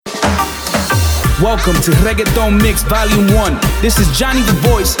Welcome to Reggaeton Mix Volume 1. This is Johnny the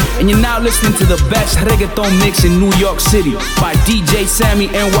Voice, and you're now listening to the best reggaeton mix in New York City by DJ Sammy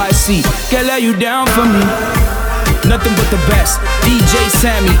NYC. Girl, are you down for me? Nothing but the best. DJ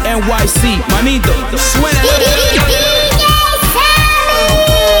Sammy NYC. Manito, suena.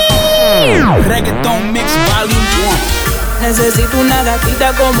 Reggaeton Mix Volume 1. Necesito una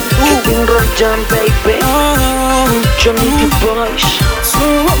gatita como tú. King Rojan, baby. Johnny the Voice. So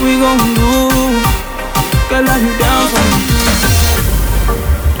what we gon' do? Girl, are you down for me?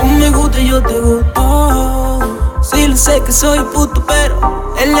 Tú me gusta y yo te gusto. Sí, lo sé que soy puto,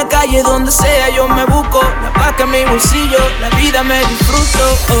 pero en la calle donde sea yo me busco. La paca en mi bolsillo, la vida me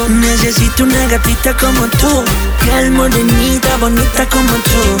disfruto. Necesito una gatita como tú, que es morenita, bonita como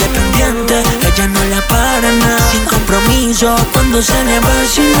tú. Independiente, ella no la para nada, sin compromiso cuando se le va a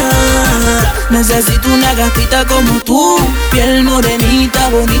vacilar. Necesito una gatita como tú, piel morenita,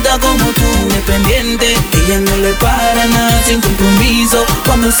 bonita como tú. Independiente, ella no le para nada, sin compromiso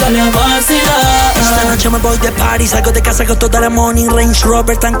cuando sale a vacilar. Esta noche me voy de party, salgo de casa con toda la money. Range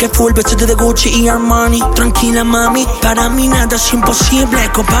Rover, tanque full, vestido de Gucci y Armani. Tranquila mami, para mí nada es imposible.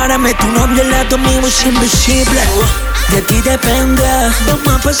 Compárame, tu novio al lado mío es invisible. De ti depende,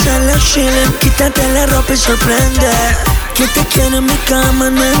 vamos a pasarla chilling. Quítate la ropa y sorprende. Que te quiero en mi cama,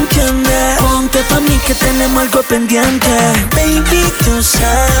 no entiende. Ponte pa' mí que tenemos algo pendiente. Baby, tú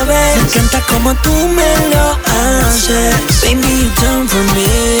sabes, me encanta como tú me lo haces. Baby, you down for me.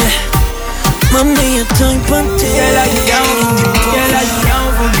 Mami, yo estoy pa' ti. Girl, are you down for me? Girl, are you down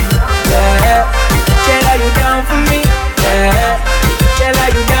for me? Yeah. Girl, are you down for me? Yeah. Girl,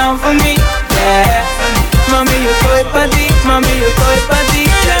 are you down for me? Yeah. Mami, yo estoy pa' ti. Mami, yo estoy pa' ti.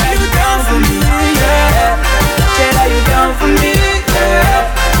 Girl, are you down for me? Yeah. Girl, are you down for me? Yeah.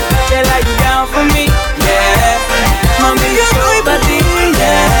 Girl, are you down for me? Yeah. Mami, yo estoy pa' ti.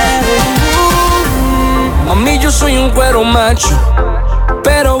 Yeah. Mami, yo soy un cuero macho,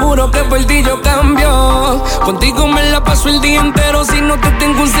 pero juro que por ti yo cambio. Contigo me la paso el día entero. Si no te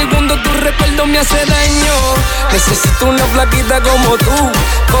tengo un segundo, tu recuerdo me hace daño. Necesito una flaquita como tú,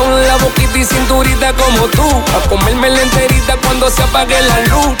 con la boquita y cinturita como tú, a comerme la enterita cuando se apague la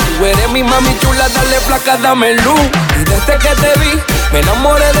luz. Tú eres mi mami chula, dale flaca, dame luz. Y desde que te vi, me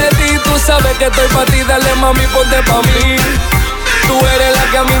enamoré de ti. Tú sabes que estoy pa' ti, dale mami, ponte pa' mí. Tú eres la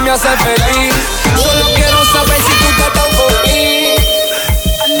que a mí me hace feliz. Solo quiero saber si tú estás tan por mí.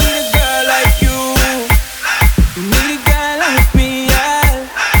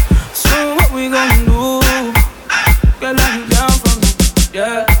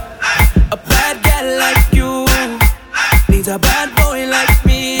 A bad boy like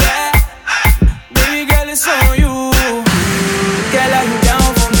me, yeah. Baby girl, it's on you. Girl, are you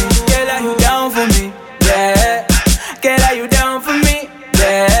down for me? Girl, are you down for me? Yeah. Girl, are you down for me?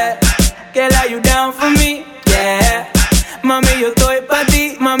 Yeah. Girl, are you down for me? Yeah. Mami, yo estoy pa'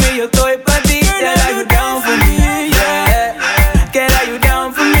 ti. Mami, yo estoy pa' ti. Girl, are you down for me? Yeah. Girl, are you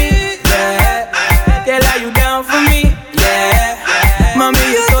down for me? Yeah. Girl, are you down for me? Yeah. Mami,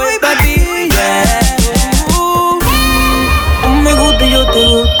 yo estoy pa' ti. Yeah. Yo te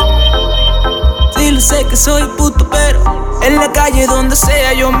gusto. Sí, lo sé que soy puto, pero en la calle donde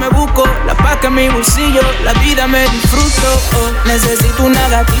sea yo me busco. La paca en mi bolsillo, la vida me disfruto. Necesito una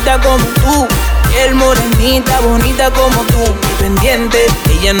gatita como tú, piel morenita, bonita como tú. Independiente,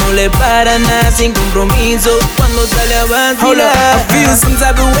 ella no le para nada, sin compromiso cuando sale a vacilar. Hold up, I feel some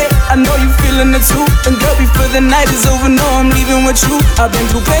type of way, I know you feeling it too. And girl, before the night is over, no, I'm leaving with you. I've been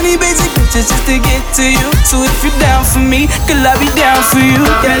through plenty basic bitches just to get to you. So if you're down for me, girl, I'll be down for you.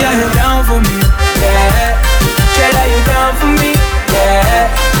 Girl, are you down for me? Yeah. Girl, are you down for me? Yeah.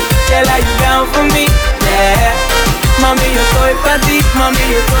 Girl, are you down for me? Yeah. Mami, yo estoy pa' ti. Mami,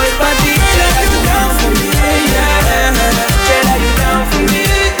 yo estoy pa' ti. Girl, are you down for me? Yeah. Girl, are you down for me?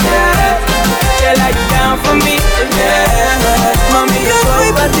 Yeah. Girl, are you down for me? Yeah. Mami, yo estoy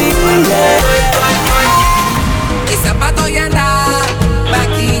pa' ti. Yeah. Mi zapato ya anda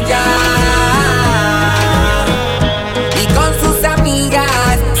maquillado y con sus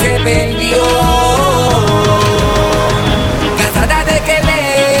amigas se perdió. Cansada de que le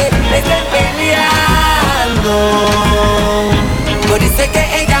estén peleando, por eso es que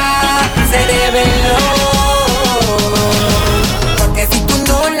ella se reveló. Porque si tú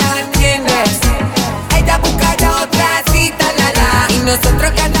no la tienes, ella buscará otra cita, la la. Y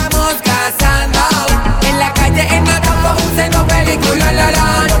nosotros que andamos cazando en la calle en autobús, en película, la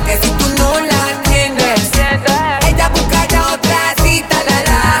la. Porque si tú no la tienes, ella buscará otra cita, la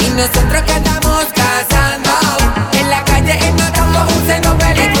la. Y nosotros que andamos cazando en la calle en autobús, en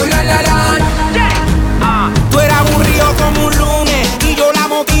película, la la. Tú eras aburrido como un lunes y yo la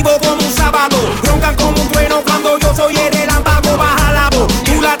motivo como un sábado.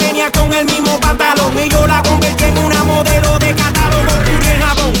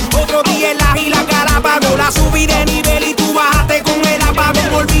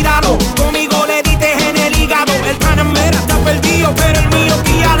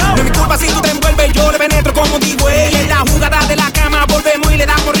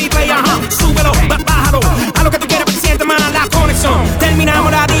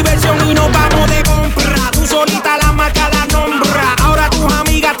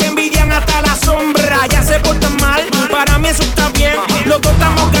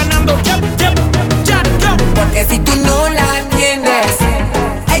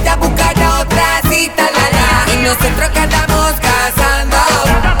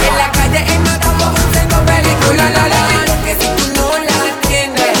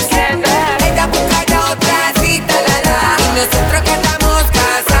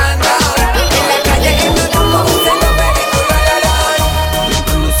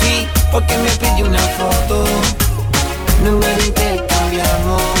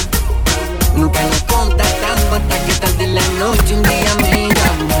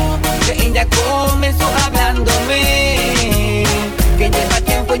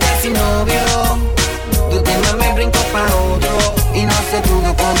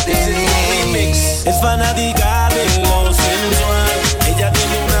 tener. Es fanática de lo sensual. Ella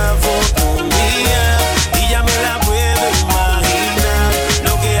tiene una foto mía y ya me la puedo imaginar.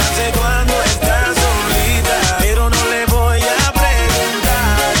 Lo que hace cuando está solita, pero no le voy a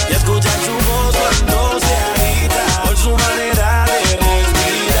preguntar. Y escuchar su voz cuando se agita por su manera de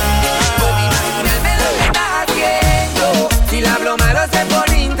respirar. Puedo imaginarme lo que está haciendo. Si la hablo malo se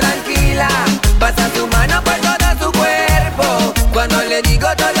pone intranquila. Pasa su mano por todo su cuerpo cuando le digo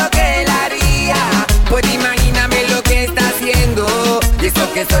todo lo que él haría. Pues imagíname lo que está haciendo. Y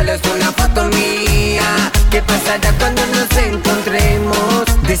eso que solo es una foto mía. ¿Qué pasará cuando nos encontremos?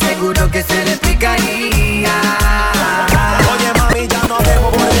 De seguro que se le explicaría. Oye mami, ya no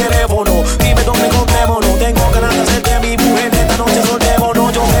hablemos por el teléfono. Dime dónde encontrémonos. Tengo ganas de hacerte mi mujer. Esta noche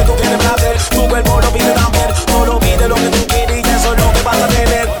soltémonos. Yo sé que tú tienes placer. Tu cuerpo lo pide también. Solo pide lo que tú quieres y eso es lo que vas a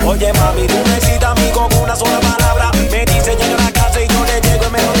tener. Oye mami, tú me excitas a mí con una sola palabra. Me dice llega a la casa y yo le llego y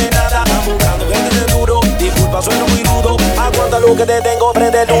mejor de nada. Están buscando que te dé duro. Disculpa, sueno muy rudo. Aguanta lo que te tengo,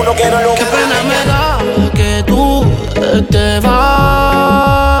 prende el uno. Quiero lo que qué pena me da que tú te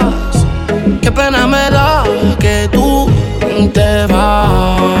vas. Qué pena me da que tú te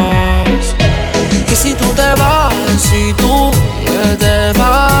vas. Y si tú te vas, si tú te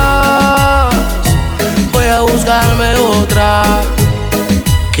vas, voy a buscarme otra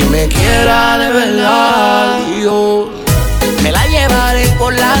que me quiera de verdad. Yo me la llevaré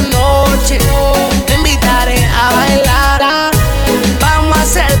por la noche, te invitaré a bailar. Vamos a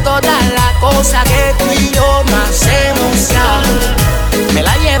hacer todas las cosas que tú y yo no hacemos ya. Me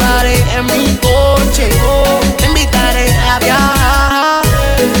la llevaré en mi coche, te invitaré a viajar.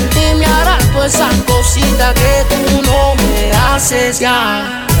 Y me harás todas esas cositas que tú no me haces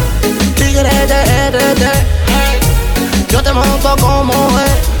ya. Yo te monto como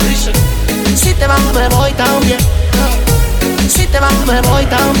es. Si te vas me voy también. Si te vas me voy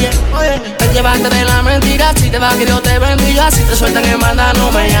también. Te llevaste de la mentira. Si te vas que Dios te bendiga. Si te sueltan en banda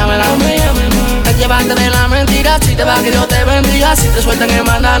no me llames. Te llevaste de la mentira. Si te vas que Dios te bendiga. Si te sueltan en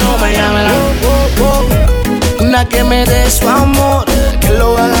banda no me llames. Una que me dé su amor, que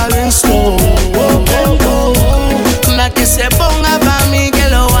lo haga bien slow. Una que se ponga pa' mí, que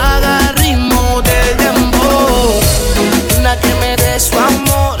lo haga a ritmo del dembow. Una que me dé su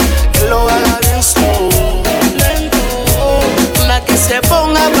amor, que lo haga bien slow. Una que se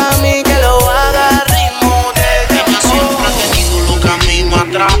ponga pa' mí, que lo haga a ritmo del dembow. Ella siempre ha tenido lo que a mí me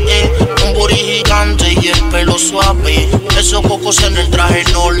atrae. Un booty gigante y el pelo suave. Esos cocos en el traje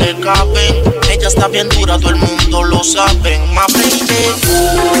no le caben. Ella está bien dura, todo el mundo lo sabe. My baby,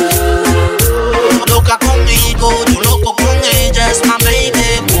 loca conmigo, yo loco con ella, es my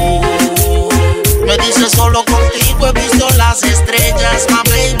baby. Me dice solo contigo he visto las estrellas, my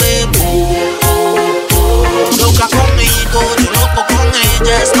baby. Loca conmigo, yo loco con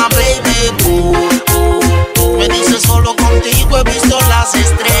ella, es my baby. Me dice solo contigo he visto las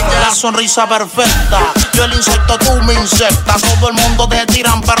estrellas. La sonrisa perfecta, yo el insecto, tú me insectas. Todo el mundo te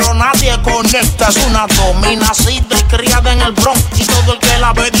tiran pero nadie conecta. Es una dominacita y criada en el Bronx. Y todo el que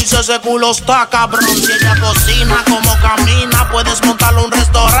la ve dice ese culo está cabrón. Si ella cocina como camina, puedes montarle un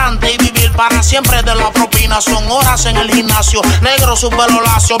restaurante y vivir para siempre de la propina. Son horas en el gimnasio, negro su pelo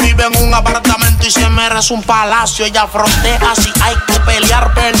lacio. Vive en un apartamento y se merece un palacio. Ella frontea si hay que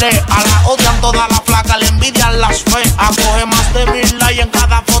pelear, pelea. La odian todas las flacas, le envidian las feas. Acoge más de 1000 likes en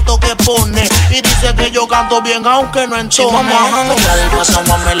cada foto que pone. Y dice que yo canto bien aunque no entone. Si vamos a janguear, el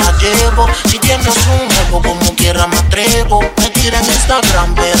pasado me la llevo. Si tienes un ego como quiera me atrevo. Me tira en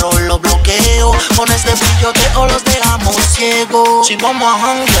Instagram pero lo bloqueo. Con este brilloteo los dejamos ciegos. Si vamos a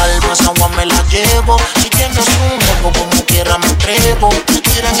janguear, el pasado me la llevo. Si tienes un ego como quiera me atrevo. Me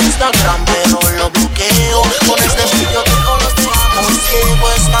tira en Instagram pero lo bloqueo. Con este brilloteo los dejamos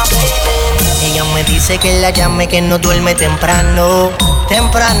ciegos. Es my baby. Ella me dice que la llame, que no duerme temprano,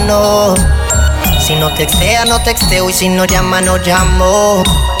 temprano. Si no textea, no texteo, y si no llama, no llamo.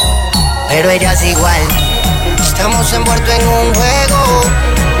 Pero ella es igual. Estamos envueltos en un juego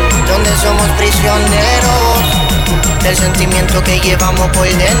donde somos prisioneros del sentimiento que llevamos por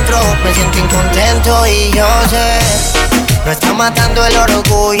dentro. Me siento incontento y yo sé, no está matando el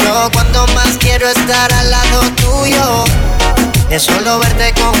orgullo cuando más quiero estar al lado tuyo. De solo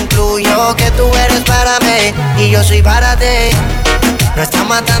verte concluyo que tú eres para mí y yo soy para ti. No está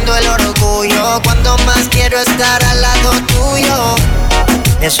matando el orgullo cuando más quiero estar al lado tuyo.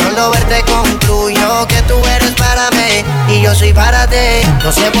 De solo verte concluyo que tú eres para mí y yo soy para ti.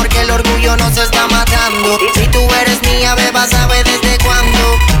 No sé por qué el orgullo nos está matando. Si tú eres mía, beba, sabe desde cuándo.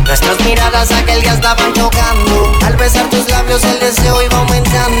 Nuestras miradas aquel día estaban tocando. Al besar tus labios el deseo iba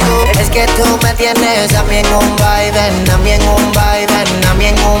aumentando. Es que tú me tienes a mí en un vaivén, a mí en un vaivén, a mí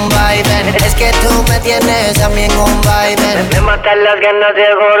en un vaivén. Es que tú me tienes a mí en un vaivén. Me matan las ganas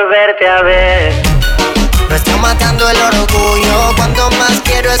de volverte a ver. Me está matando el orgullo. Cuanto más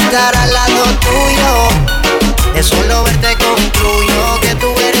quiero estar al lado tuyo. De solo verte concluyo que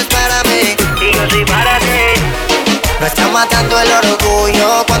tú eres para mí y yo soy para ti. Me está matando el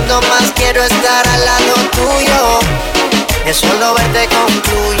orgullo. Cuanto más quiero estar al lado tuyo. De solo verte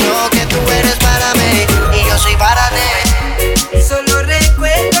concluyo que tú eres para mí y yo soy para ti. Solo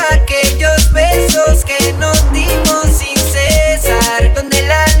recuerdo aquellos besos que nos dimos sin cesar, donde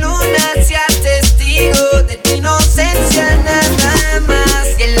la luna sea testigo de tu inocencia nada más.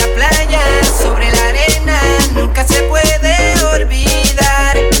 Y en la playa, sobre la arena, nunca se puede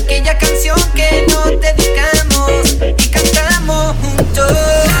olvidar aquella canción que nos dedicamos y cantamos juntos.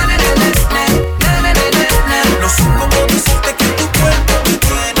 No sé cómo decirte que tu cuerpo me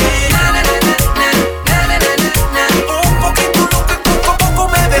tiene un poquito loca, poco a poco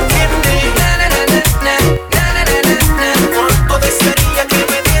me detiene. ¿Cuánto desearía que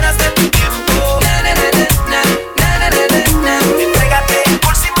me dieras de tu tiempo? Entrégate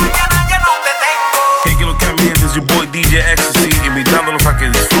por si mañana ya no te tengo. Hey, que lo que ambiente es your boy DJ Ecstasy, invitándolos a que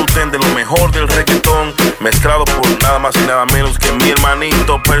disfruten de lo mejor del reggaetón, mezclado por nada más y nada menos que mi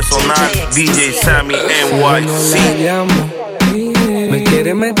hermanito personal, DJ Sammy NYC. Me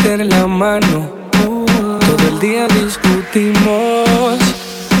quiere meter la mano, todo el día discutimos,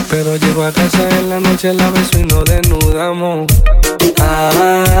 pero llego a casa en la noche, la beso y nos desnudamos.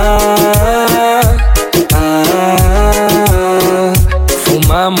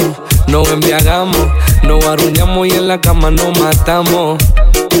 Fumamos, nos embriagamos, nos arruñamos y en la cama nos matamos.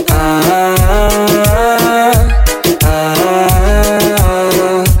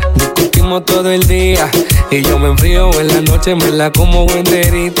 Discutimos todo el día y yo me enfrío en la noche, me la como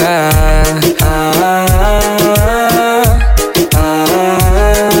enterita.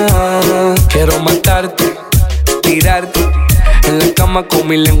 Quiero matarte, tirarte en la cama con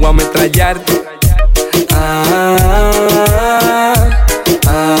mi lengua ametrallarte.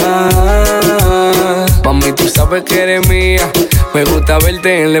 Mami, tú sabes que eres mía. Me gusta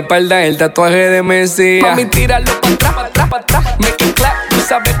verte en la espalda el tatuaje de Mesías. Mami, tíralo pa' atrás, pa' atrás, pa' atrás. Make it clap, tú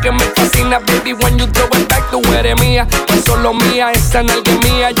sabes que me fascina. Baby, when you throw it back, tú eres mía. No es solo mía, esa nalga es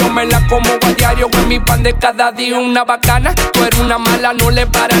mía. Yo me la como a diario, en mi pan de cada día. Una bacana, tú eres una mala, no le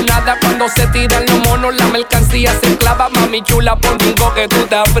para nada. Cuando se tiran los monos, la mercancía se clava. Mami chula, por bingo que tú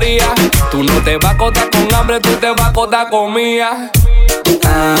te frías. Tú no te vas a acostar con hambre, tú te vas a acostar con mía.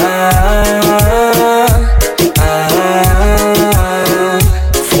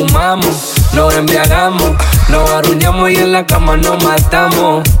 Fumamos, nos embriagamos, nos arruñamos y en la cama nos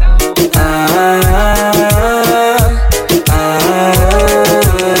matamos.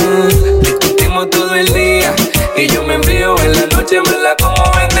 Discutimos todo el día y yo me enfrío en la noche, me la como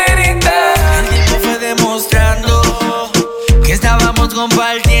enterita. El tiempo fue demostrando que estábamos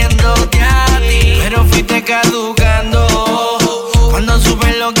compartiendo a ti, pero fuiste caducando cuando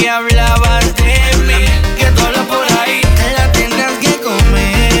supe lo que hablabas de mí. Que todo lo por ahí te la tendrás que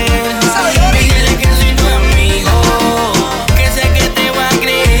comer. Dile que soy tu amigo, que sé que te va a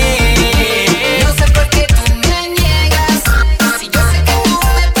creer. No sé por qué tú me niegas, si yo sé que tú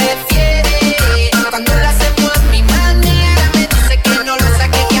me prefieres. Cuando lo hacemos a mi manera, me dice que no lo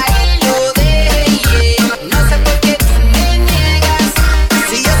saque, que ahí lo deje. No sé por qué tú me niegas,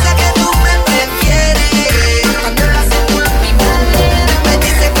 si yo sé que tú me prefieres. Cuando lo hacemos a mi manera, me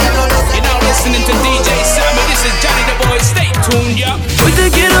dice que no lo saque. You're now listening to DJ Sammy. This is Johnny the Boy. Stay tuned, yeah. Hoy te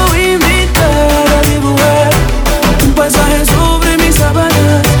quiero invitar a dibujar un pasaje sobre mis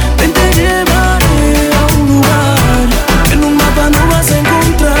sábanas. Ven, te llevaré a un lugar que en un mapa no vas a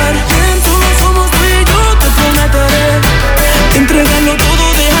encontrar. En Solo Somos tú y yo te prometeré entregarlo todo,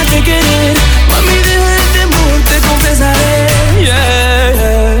 déjate querer. Mami, deja el temor, te confesaré.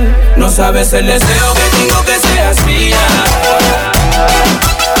 Yeah. No sabes el deseo que tengo que seas mía.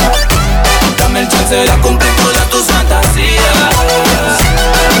 Dame el chance de cumplir todas tus fantasías.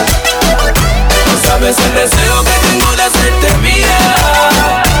 No sabes el deseo que tengo de hacerte mía.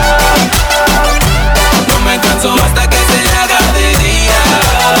 No me canso hasta que se haga de día.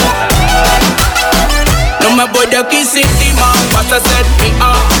 No me voy de aquí sin ti, ma. Vas a ser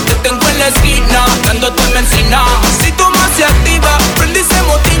mía. Te tengo en la esquina, dándote benzina. Si tú más se activa, prende y se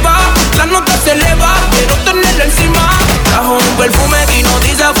motiva. La nota se eleva, quiero tenerla encima. Trajo un perfume y no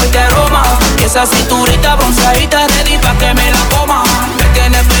dice Esa cinturita bronceadita ready pa' que me la coma. Me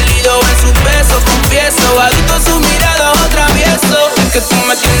tiene perdido en sus besos, confieso. Adicto a su mirada, travieso. Es que tú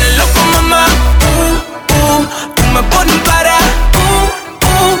me tienes loco, mamá. Tú me pones para.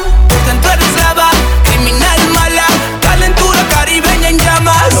 Por dentro eres brava, criminal mala. Calentura caribeña en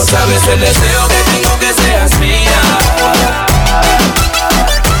llamas. No sabes el deseo que tengo que seas mía.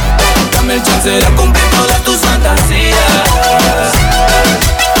 Dame el chance de cumplir todas tus fantasías.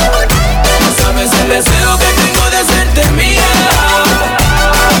 No sabes el deseo que tengo de serte mía.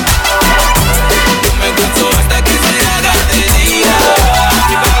 Yo me gusto hasta que se haga de día.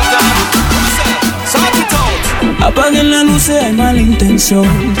 Apaguen las luces, hay mala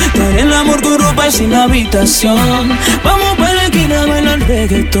intención. Traer el amor con ropa y sin habitación. Vamos pa' la esquina a bailar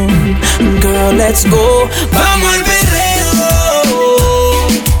reggaetón. Girl, let's go. Vamos al perreo.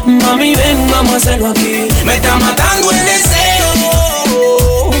 Mami, ven, vamos a hacerlo aquí. Me está matando el deseo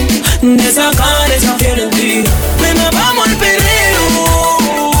de sacar esa fiel en ti. Ven, vamos al perreo.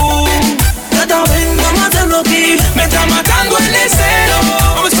 Tata, ven, vamos a hacerlo aquí. Me está matando el deseo.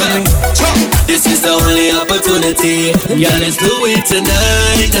 Vamos a hacerlo. This is the only opportunity. Yeah, let's do it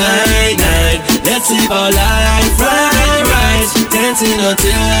tonight, night, night. Let's live our life right, right. Dancing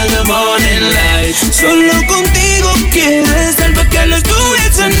until the morning light. Solo contigo quiero estar, porque let's do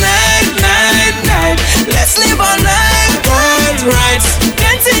it tonight, night, night. Let's live our life right, right.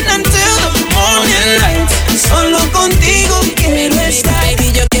 Dancing until the morning light. Solo contigo quiero estar.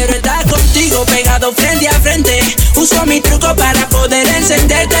 Baby, yo quiero estar contigo, pegado frente a frente. Uso mi truco para poder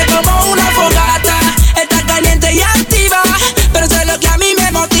encenderte como una fogata. Está caliente y activa, pero eso es lo que a mí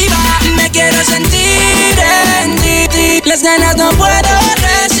me motiva. Me quiero sentir en ti. Las ganas no puedo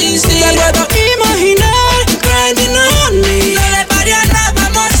resistir. Te puedo imaginar grinding on me. No le pare a nada,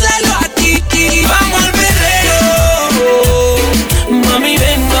 vamos a hacerlo aquí. Vamos al perreo. Mami,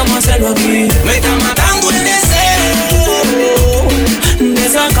 ven, vamos a hacerlo aquí. Me está matando el deseo de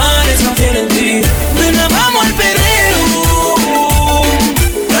sacar esa fiel en ti. Ven, vamos al perreo.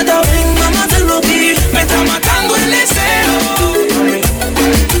 Tata, ven, vamos a hacerlo aquí. Me está matando el deseo.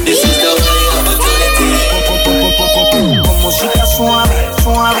 This is the only opportunity. Con música suave,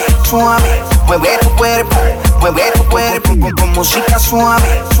 suave, suave. Mueve tu cuerpo, mueve tu cuerpo. Con música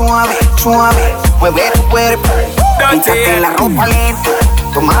suave, suave, suave. Mueve tu cuerpo. Quítate la ropa lento,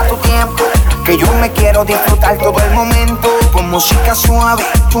 toma tu tiempo, que yo me quiero disfrutar todo el momento. Con música suave,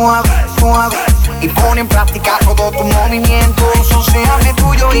 suave, suave. Y pon en práctica todos tus movimientos. Séame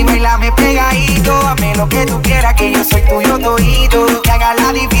tuyo y bailame pegadito. Hazme lo que tú quieras, que yo soy tuyo todito. Que haga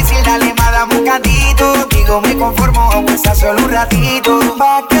la difícil, dale más, dame un cantito. Digo, me conformo, aunque sea solo un ratito.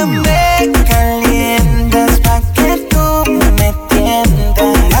 Pa' que me calientes, pa' que tú me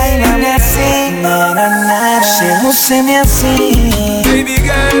tientas. Bailame así, na na na. Sedúceme así, baby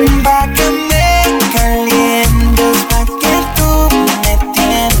girl. Pa' que me calientes, pa' que tú me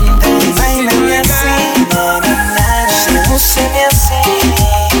tientas. Bailame así, na na na. Sedúceme así.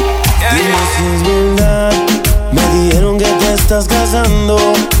 Dime si es verdad. Me dijeron que te estás casando.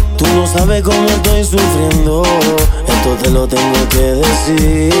 Tú no sabes cómo estoy sufriendo. Esto te lo tengo que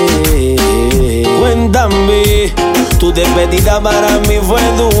decir. Cuéntame, tu despedida para mí fue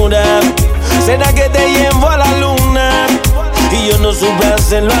dura. ¿Será que te llevo a la luna? Y yo no supe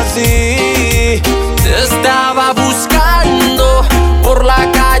hacerlo así. Te estaba buscando por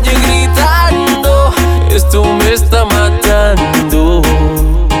la calle gritando. Esto me está matando.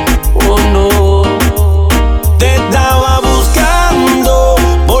 Oh no. Te estaba buscando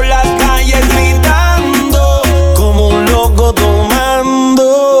por las calles gritando como un loco tomando.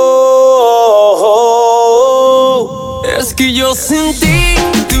 Es que yo sin ti,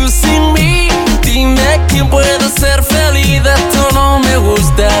 tú sin mí. Dime quién puede ser feliz. Esto no me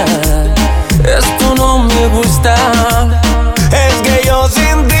gusta. Esto no me gusta. Es que yo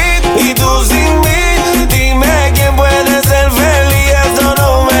sin ti y tú sin mí. Dime quién puede ser feliz. Eso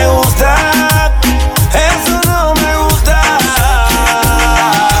no me gusta. Eso no me gusta.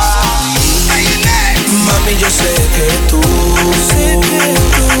 Mami, yo sé que tú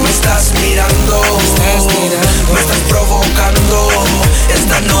me estás mirando, me estás provocando.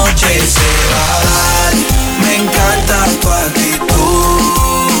 Esta noche se va a dar. Me encanta tu actitud,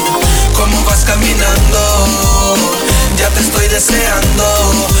 cómo vas caminando. Ya te estoy deseando.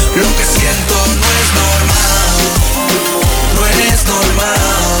 Lo que siento no es normal. No eres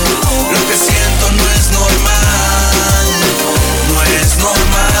normal. Lo que siento no es normal. No eres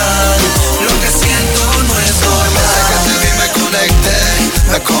normal. Lo que siento no es normal. Desde que te vi me conecté,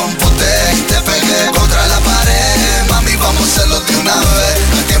 me computé y te pegué contra la pared. Mami, vamos a hacerlo de una vez.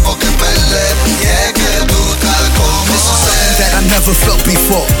 No hay tiempo que perder. Y es que tú tal como That I never felt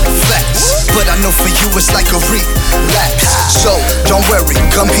before. Facts, but I know for you it's like a relapse. So don't worry,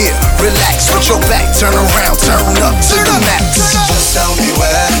 come here, relax. Put your back, turn around, turn up to the max. Just tell me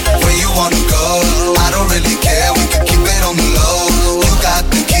where you wanna go. I don't really care, we can keep it on the low. You got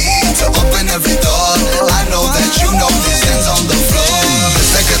the key to open every door. I know that you know these hands on the floor.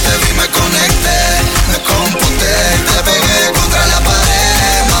 Desde que te vi me conecté, me computé, te pegué contra la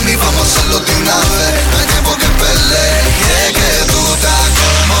pared. Mami, vamos a hacerlo de una vez, no hay tiempo que perder. Y que tú estás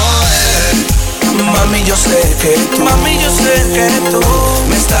como él. Mami, yo sé que tú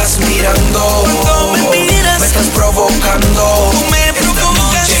me estás mirando. Cuando me miras, me estás provocando. Tú me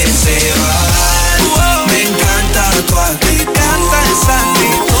provocas. Esta noche se va. Me encanta tu actitud. Esa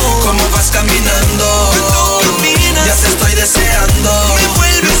actitud. Cómo vas caminando. Ya te estoy deseando. Me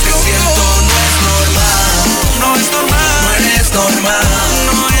vuelves lo que siento no es normal. No es normal. No eres normal.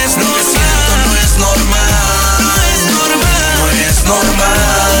 No es lo que siento no es normal. No es normal. No es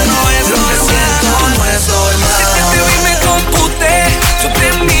normal. No es lo que siento no es normal. Es que te vi me computé, yo te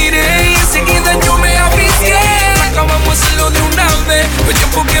miré y enseguida yo me avisé. Acabamos de hacerlo de una vez, no hay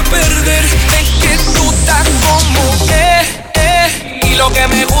tiempo que perder. Es que tú estás como y lo que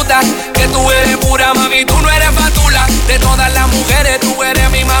me gusta, que tú eres pura, mami, tú no eres fatula. De todas las mujeres, tú eres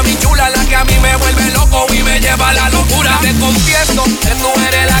mi mami chula, la que a mí me vuelve loco y me lleva a la locura. Te confieso que tú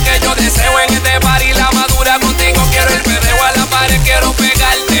eres la que yo deseo en este party, la madura. Contigo quiero el perreo a la pared, quiero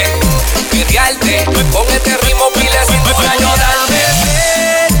pegarte, pelearte. Pues con este ritmo piles y voy a ayudarte.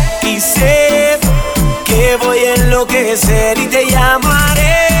 Y sé que voy a enloquecer y te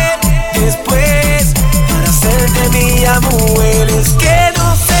llamaré después para hacerte mía, mujer. Es que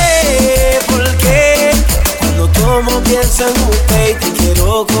no sé por qué cuando tomo pienso en usted y te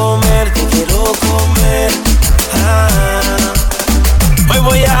quiero comer, te quiero comer. Hoy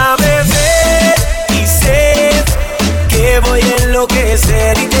voy a beber y sé que voy a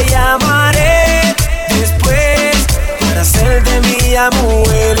enloquecer y te llamaré después para hacerte mía,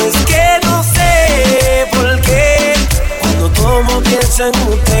 mujer. Es que no sé por qué cuando tomo pienso en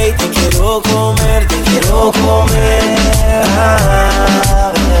usted y te quiero comer, te quiero comer.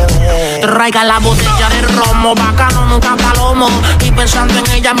 Traiga la botella de romo, bacano, nunca palomo. Y pensando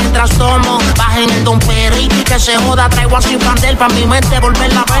en ella mientras tomo. Bajen el Don Perry, que se joda, traigo así Pandel. Pa' mi mente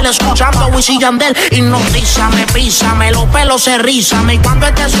volverla a ver, escuchando Wisin y Yandel. Hipnotízame, písame, los pelos se rízame. Y cuando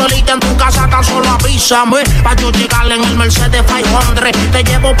estés solita en tu casa tan solo avísame. Pa' yo llegarle en el Mercedes 500. Te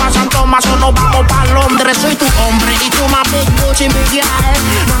llevo pa' San Tomás o nos vamos pa' Londres. Soy tu hombre y tú más big Gucci, mi viaje.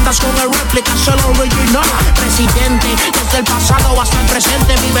 No andas con el réplica, solo original. Presidente, desde el pasado hasta el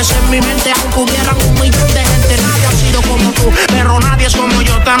presente. Vives en mi mente, aunque hubieran 1 millón de gente. Nadie ha sido como tú, pero nadie es como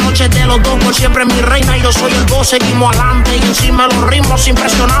yo. Esta noche de los dos, por siempre mi reina. Y yo soy el dos, seguimos adelante. Y encima los ritmos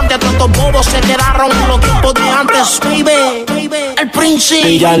impresionantes. Todos estos bobos se quedaron en los tiempos de antes. Baby, el príncipe.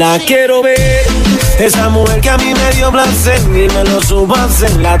 Y ya la quiero ver, esa mujer que a mí me dio placer y me lo supo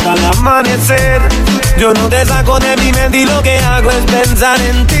hacer hasta el amanecer. Yo no te saco de mi mente y lo que hago es pensar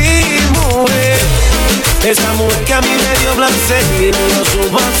en ti, mujer. Esa mujer que a mí me dio placer y me lo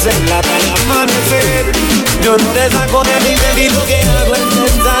supo hacer hasta el amanecer. Yo no te saco de mi mente y lo que hago es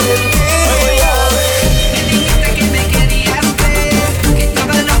pensar en ti. Me dijiste que me querías ver, que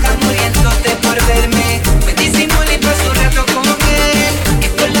estaba loca muriéndote por verme. Me disimulé y paso un rato con él, que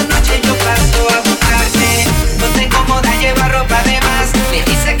por la noche yo paso a buscarte. No te incomoda llevar ropa de más. Me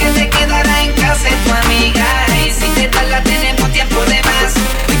dice que te quedará en casa de tu amiga. Y si te tarda tenemos tiempo de más.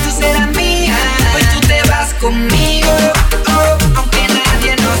 Hoy tú serás mía, hoy tú te vas conmigo, aunque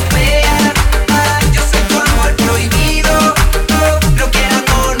nadie nos vea. Yo soy tu amor prohibido, lo quieran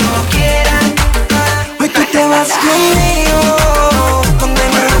o no quieran. Hoy tú te vas conmigo, donde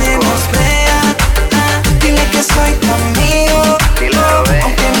nadie nos vea. Dile que soy tu amigo,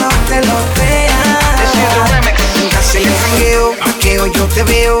 aunque no te lo vea. Nunca se le jangueo, que hoy yo te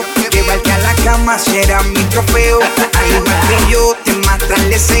veo. Llevarte a la cama será mi trofeo. Al igual que yo, te mata el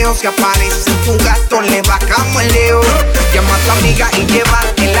deseo. Si aparece tu gato, le bajamos el leo. Llama a tu amiga y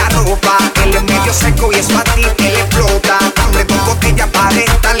llévate la ropa. Él es medio seco y eso a ti te le explota. Abre 2 botellas para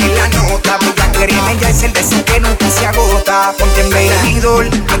restarle la nota. Bella querida, ella es el deseo que nunca se agota. Ponte en veranidor,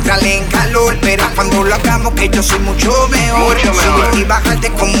 entrale en calor. Verás cuando lo hagamos que yo soy mucho mejor. Subir y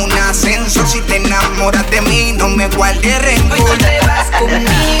bajarte como un ascensor. Si te enamoras de mí, no me guardes rencor. Hoy tú te vas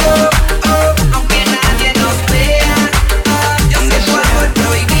conmigo, aunque nadie nos vea. Yo soy tu amor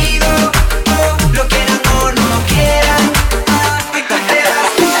prohibido, lo quieran o no quieran. Hoy tú te vas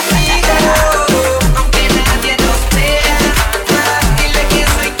conmigo, aunque nadie nos vea. Dile que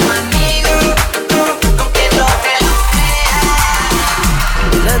soy tu amigo, aunque no te lo vea.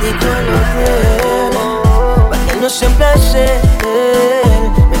 La disco lo ven, para que no siempre se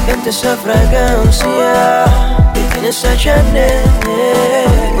me siente esa fragancia que tiene esa Chanel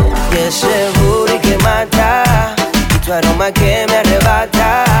y ese booty que mata y tu aroma que me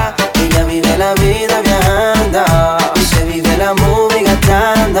arrebata. Ella vive la vida viajando y se vive la movie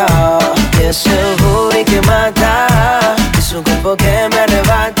gastando. Y ese booty que mata y su cuerpo que me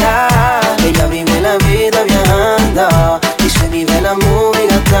arrebata. Ella vive la vida viajando y se vive la movie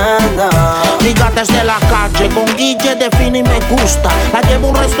gastando. Liga desde la calle, con Guille define y me gusta. La llevo a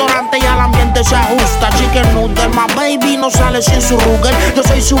un restaurante y al ambiente se ajusta. Chicken noodle, my baby no sale sin su Ruger. Yo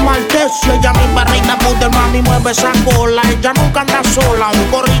soy su maltecio, ella mi barriga poodle. Mami mueve esa cola, ella nunca anda sola. Un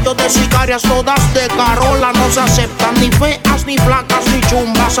corrillo de sicarias todas de Carola. No se aceptan ni feas, ni flacas, ni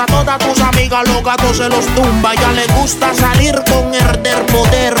chumbas. A todas tus amigas los gatos se los tumba. Ya le gusta salir con herder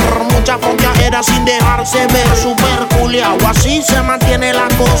poder. Mucha fronteajera sin dejarse ver. Super culiao, así se mantiene la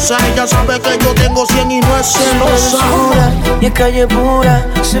cosa. Ella sabe que yo tengo 100 y no es celosa. Y es calle pura,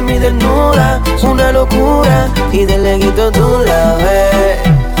 semidesnuda, una locura. Y de leguito tú la ves,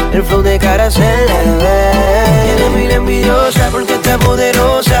 el flow de cara se le ve. Tiene mil envidiosa porque está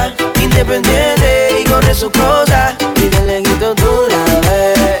poderosa, independiente y corre sus cosas. Y de leguito tú la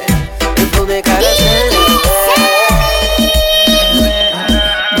ves, el flow de cara se le ve.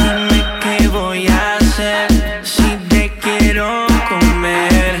 Dime qué voy a hacer si te quiero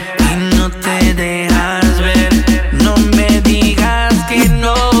comer y no te dejas ver. No me digas que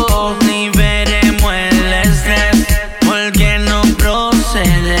no, ni veremos el estrés, porque no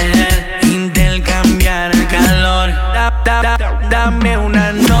proceder intercambiar calor. Dame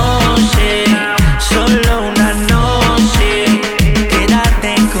una noche, solo una noche,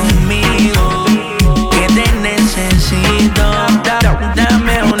 quédate conmigo, que te necesito.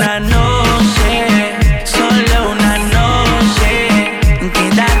 Dame una noche, solo una noche,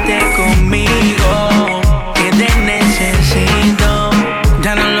 quédate conmigo, que te necesito.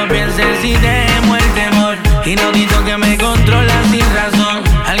 Ya no lo pienses y dejemos el temor, y no digo que me controlas sin razón.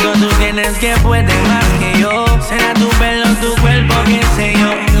 Algo tú tienes que puede más que yo. Será tu pelo, tu cuerpo, qué sé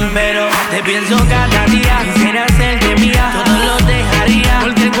yo. Pero te pienso cada día, quisiera hacerte mía. Todo lo dejaría,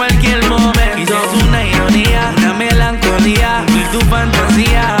 porque en cualquier momento es una ironía, una melancolía, y tu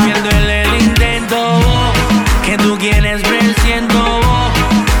fantasía. Pierdo el intento, que tú quieres ver, siento.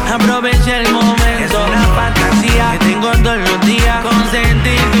 Aprovecha el momento, es una fantasía que tengo todos los días,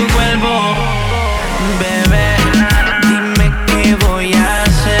 consentir tu cuerpo. Bebé, dime qué voy a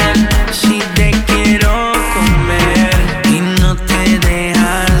hacer si te quiero comer y no te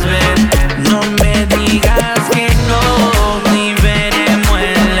dejas ver. No me digas que no, ni veremos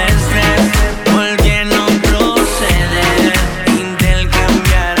el estrés, porque no proceder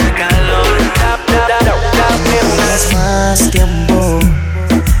intercambiar calor. Dame Más tiempo,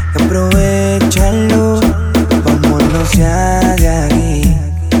 aprovechalo, vámonos ya de aquí,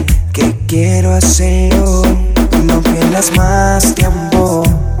 que quiero hacerlo. No pierdas más tiempo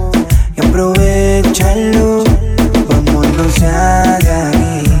y aprovechalo, vámonos ya de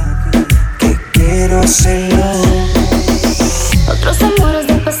aquí, que quiero hacerlo. Otros amores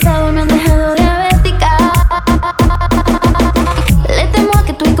del pasado me han dejado diabética. Le temo a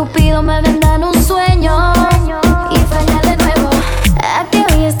que tú y Cupido me vendan un sueño y fallar de nuevo. A que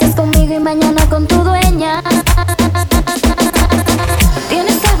hoy estés conmigo y mañana con tu dueña.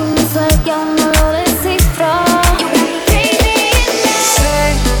 Tienes algo inusual que aún no lo descifro.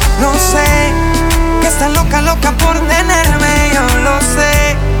 No sé, que estás loca, loca por tenerme, yo lo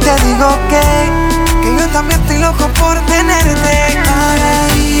sé. Te digo que yo también estoy loco por tenerte. Para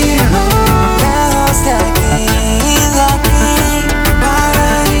irnos lejos de aquí, para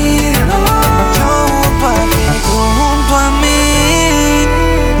irnos yo junto a ti, tú junto a mí.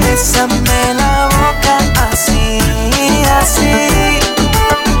 Bésame la boca así, así.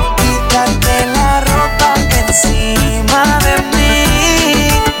 Quítate la ropa encima de mí.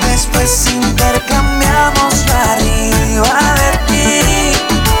 Después intercambiamos la arriba de ti,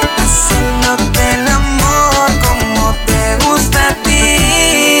 haciéndote el amor como te gusta a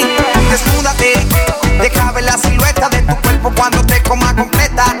ti. Desnúdate, deja ver la silueta de tu cuerpo cuando te coma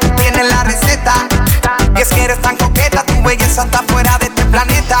completa. Tienes la receta, y es que eres tan coqueta, tu belleza está fuera de este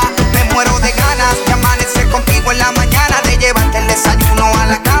planeta. Me muero de ganas de amanecer contigo en la mañana, de llevarte el desayuno a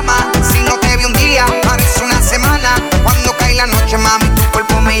la cama. Si no te vi un día, parece una semana. Cuando cae la noche, mami, tu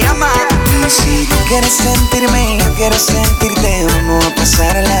cuerpo me llama. Y si tú quieres sentirme, yo quiero sentirte. Vamos a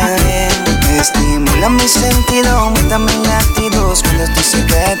pasarla bien. Estimula mi sentido, aumenta mis latidos cuando estoy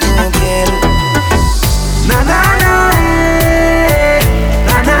cerca de tu piel. Na na na,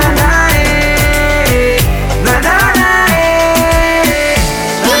 na na na, na na na,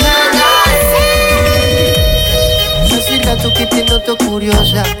 na na na. Se acerca tú que te noto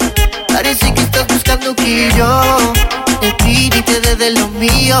curiosa.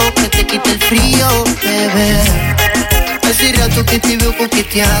 quita el frío, bebé. Hace rato que te veo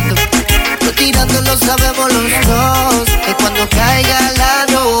coqueteando, no tirando lo sabemos los dos, que cuando caiga la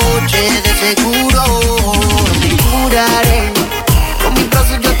noche de seguro te curaré, con mis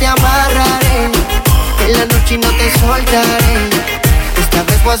brazos yo te amarraré, en la noche no te soltaré, esta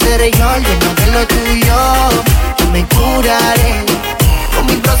vez voy a ser yo el lleno de lo tuyo, yo me curaré, con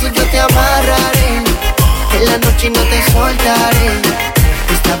mis brazos yo te amarraré, en la noche no te soltaré,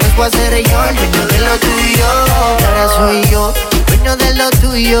 esta vez voy a ser yo el dueño de lo tuyo. Ahora soy yo, dueño de lo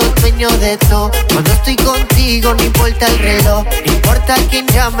tuyo, dueño de todo. Cuando estoy contigo no importa el reloj, no importa quién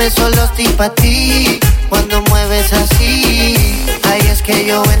llame, solo estoy pa' ti. Cuando mueves así, ahí es que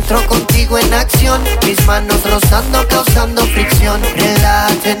yo entro contigo en acción. Mis manos rozando, causando fricción.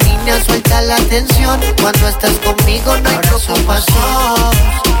 Relájate niña, suelta la tensión. Cuando estás conmigo no hay preocupación.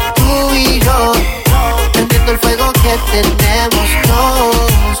 Tú y yo, prendiendo el fuego que tenemos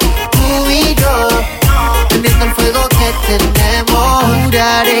dos. Tú y yo, prendiendo el fuego que tenemos.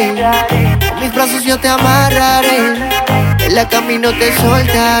 Juraré, con mis brazos yo te amarraré, en la camino te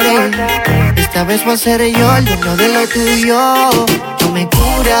soltaré, esta vez voy a ser yo el dueño de lo tuyo. Yo me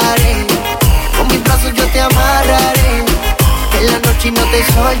curaré, con mis brazos yo te amarraré, en la noche no te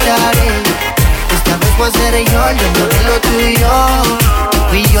soltaré, esta vez voy a ser yo el dueño de lo tuyo.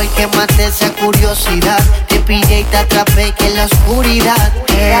 Fui yo el que maté esa curiosidad, te pillé y te atrapé que en la oscuridad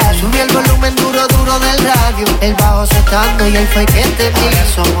subí el volumen duro, duro del radio, el bajo setando y ahí fue que te vi. Ahora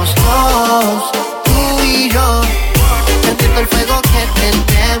somos dos, tú y yo, prendiendo el fuego que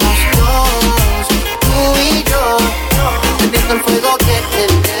tenemos dos. Tú y yo, prendiendo el fuego que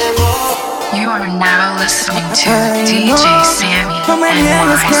tenemos. You are now listening to DJ Sammy No me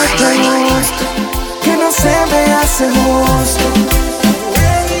niegues que te gusto, que no se me hace justo.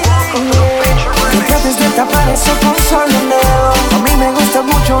 Que trates de tapar eso con solo un dedo. A mí me gusta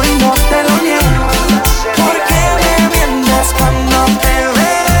mucho y no te lo niego. ¿Por qué me mientes cuando te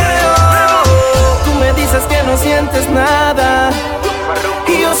veo? Tú me dices que no sientes nada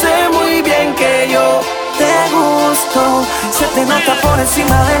y yo sé muy bien que yo te gusto. Se te nota por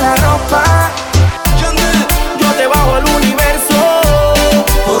encima de la ropa. Yo te bajo al universo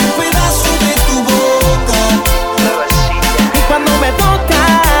por un pedazo de tu boca. Y cuando me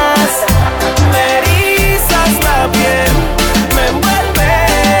tocas me erizas la piel, me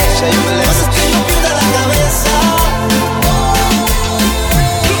envuelves. Haces que yo pierda la cabeza.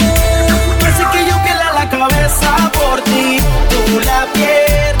 Haces que yo pierda la cabeza por ti. Tú la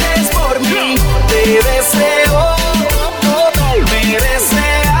pierdes por mí. Te deseo, me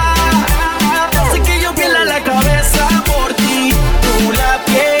desea. Haces que yo pierda la cabeza por ti. Tú la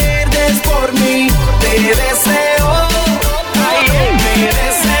pierdes por mí. Te deseo, me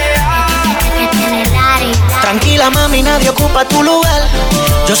desea. Tranquila mami, nadie ocupa tu lugar.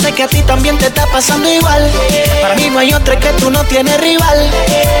 Yo sé que a ti también te está pasando igual. Para mí no hay otra que tú no tienes rival.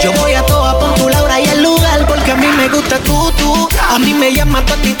 Yo voy a toa por tu Laura y el lugar, porque a mí me gusta tú. A mí me llama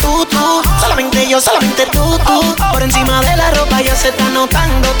tu actitud, tú. Solamente yo, solamente tú. Por encima de la ropa ya se está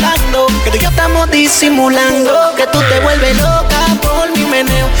notando que tú y yo estamos disimulando, que tú te vuelves loca por mi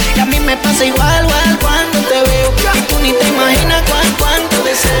meneo. Y a mí me pasa igual cuando te veo. Y tú ni te imaginas cuánto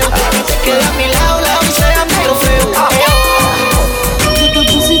deseo que te quede a mi lado, sea mi trofeo. Yo estoy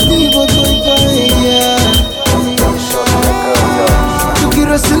positivo, estoy pa' ella. Yo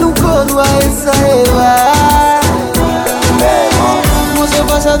quiero hacerle un codo a esa Eva. No se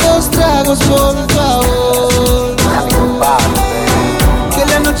pasa 2 tragos, por favor. Que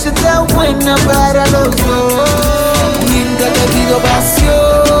la noche está buena para los dos. Nunca te pido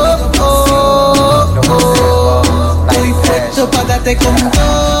pasión. Estoy puesto pa' darte con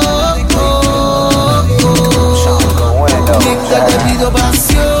todo. Nunca te pido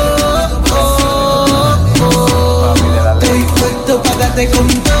pasión. Estoy puesto pa' darte con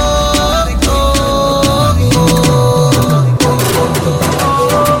todo.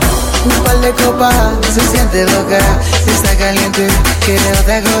 Un par de copas, se siente loca. Está caliente, quiere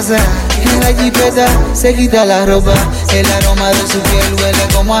otra cosa. En la jipeta se quita la ropa. El aroma de su piel huele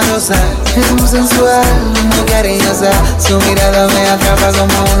como a rosa. Es muy sensual, muy cariñosa. Su mirada me atrapa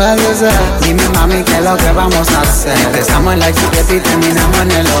como una diosa. Dime mami, ¿qué es lo que vamos a hacer? Empezamos en la jipeta y terminamos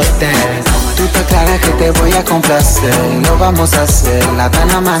en el hotel. Tú te aclaras que te voy a complacer. Lo vamos a hacer hasta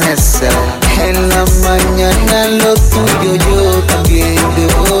el amanecer. En la mañana lo tuyo yo también te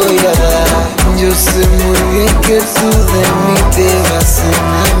voy a dar. Yo sé muy bien que tú de mí te vas a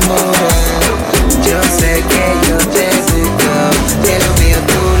enamorar. Yo sé que yo te gusto, que lo mío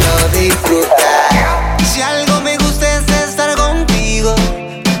tú lo disfrutas. Si algo me gusta es estar contigo,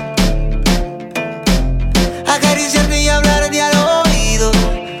 acariciarte y hablarte al oído.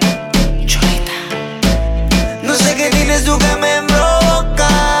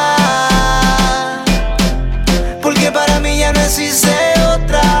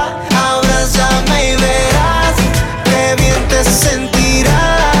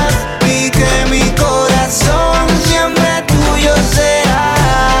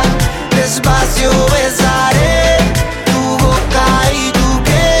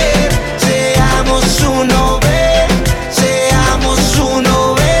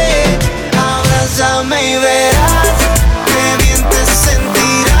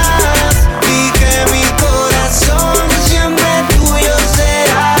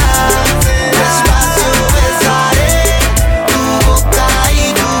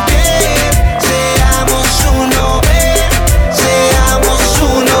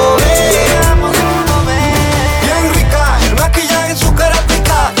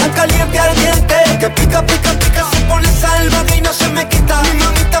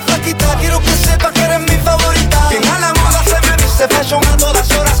 reggaetón a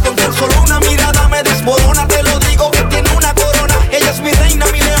todas horas. Con tan solo una mirada me desmorona. Te lo digo que tiene una corona. Ella es mi reina,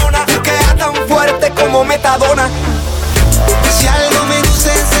 mi leona, que es tan fuerte como Metadona. Si algo me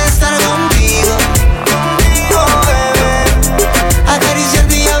gusta es estar contigo, bebé.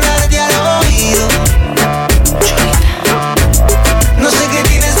 Acariciarte y hablarte al oído. No sé qué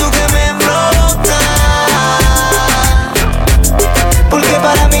tienes tú que me provoca, porque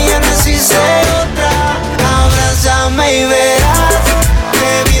para mí ya no existe otra. Abrázame y verás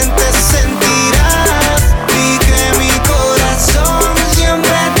que bien te sentirás, y que mi corazón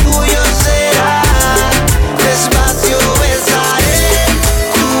siempre tuyo será. Despacio besaré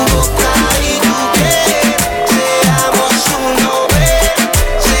tu boca y tu piel. Seamos uno,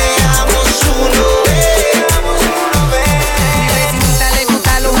 seamos uno, Mi vecinita le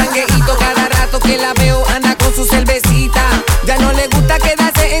gusta los jangueitos, cada rato que la veo anda con su cervecita. Ya no le gusta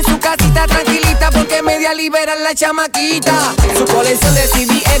quedarse en su casita tranquilita, porque media liberan la chamaquita. Su colección de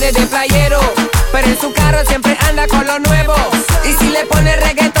CD es de playero, pero en su carro siempre anda con lo nuevo. Y si le pone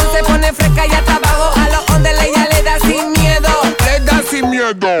reggaetón se pone fresca y hasta abajo a los ondes ella le da sin miedo. Le da sin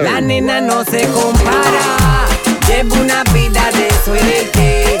miedo. La nena no se compara, lleva una vida de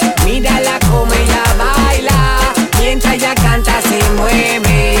suerte. Mírala como ella baila, mientras ella canta se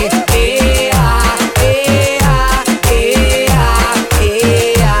mueve.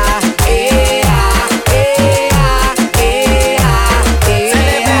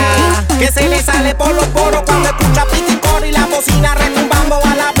 Que se le sale por los poros cuando escucha piticor y la bocina retumbando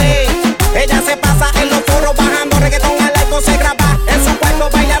a la vez. Ella se pasa en los foros bajando reggaetón al iPhone, se graba en su cuerpo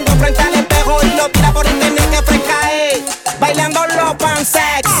bailando frente al espejo y lo tira por internet que fresca es. Bailando los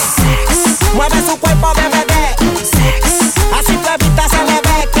pansex, mueve su cuerpo de bebé, así flavita se le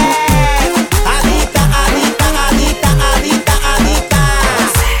ve que adicta, adicta, adicta, adicta, adicta,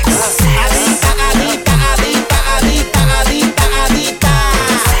 adicta, adicta, adicta, adicta, adicta, adicta.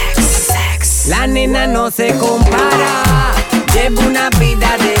 La nena no se compara, lleva una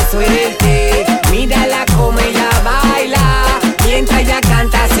vida de suerte. Mírala como ella baila, mientras ella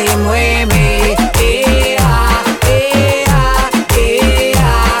canta se mueve.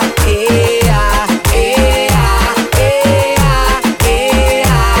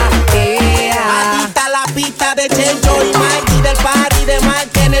 Adicta a la pista de Chencho y Mikey, del party de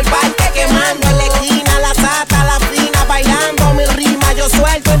Mike en el parque quemando en la esquina, la sata, la fina, bailando mi rima. Yo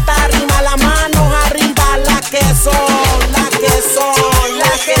suelto en tarima, las manos arriba, las que son, las que son,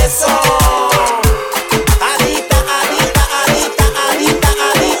 las que son. Adicta, adicta, adicta, adicta,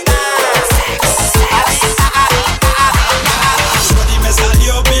 adicta. Y me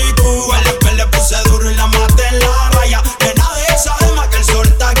salió picu, el después le puse duro y la maté en la raya. Que nadie sabe más que el sol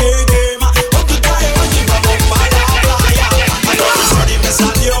está que quema. Con tu traje baño y vamos pa' la playa. Y me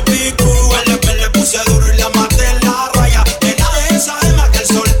salió picu, el después le puse duro y la maté en la raya. Que nadie sabe más que el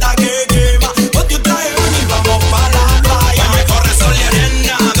sol está que quema. Con tu traje baño y vamos pa' la playa. Me corre sol y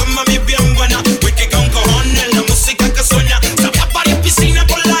arena, dos mami bien buenas. Whisky con cojones, la música que suena. Sabía varias piscinas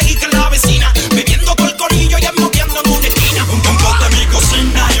por la isla la vecina. Bebiendo con el corillo y esmoqueando en una esquina. Un poco de mi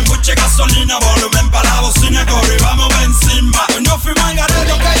cocina y mucha gasolina. Volumen para la bocina, corre y vamos encima. Hoy no fuimos en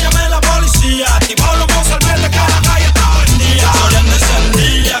garero que llamé la policía. Activado los mozos al verde que la calle está prendida. Soleando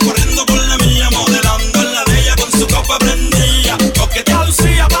encendida, corriendo por la mía. Modelando en la de ella con su copa prendida. Coquetea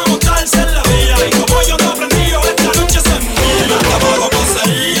Lucía pa' montarse en la vía. Y como yo no prendí, esta noche se mía. Tabaco,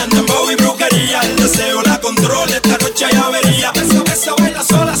 poseía, en dembow y brujería. El deseo la controla, esta noche hay avería. Esa baila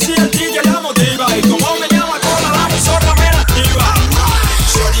sola, si el DJ la motiva. Y como me llama cola, la emisora me la activa.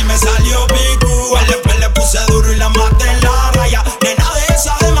 Shorty me salió picu, al después le puse duro y la maté en la raya. Nena de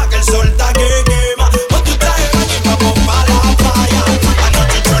esa además que el sol está que quema. Con tu traje baño y vamos pa' la playa.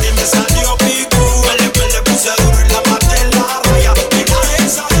 Anoche Shorty me salió picu, al después le puse duro y la maté en la raya. Nena de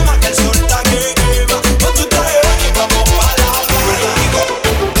esa además que el sol está que quema. Con tu traje baño y vamos pa' la playa.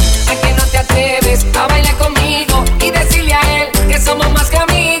 ¿A que no te atreves a bailar conmigo y decirle a él que somos más que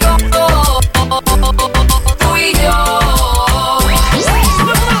amigos? Tú y yo.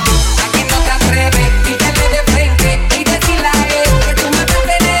 ¿A que no te atreves y te le de frente y decirle a él que tú me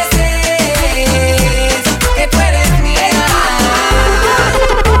perteneces, que tú eres mía?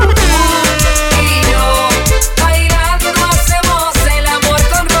 Tú y yo bailando hacemos el amor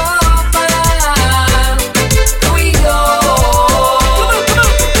con ropa. Tú y yo.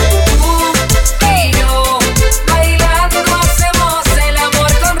 Y yo bailando hacemos el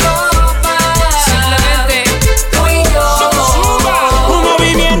amor con ropa. Simplemente tú y yo. Un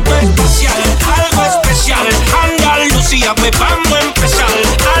movimiento espacial, algo especial. Andalucía, pues vamos a empezar.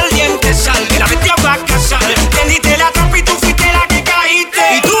 Alguien te salga, la bestia va a casar. Tendiste la trampa y tú fuiste la que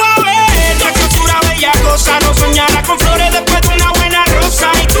caíste. Y tú a ver, la cultura bella cosa. No soñarás con flores después de una buena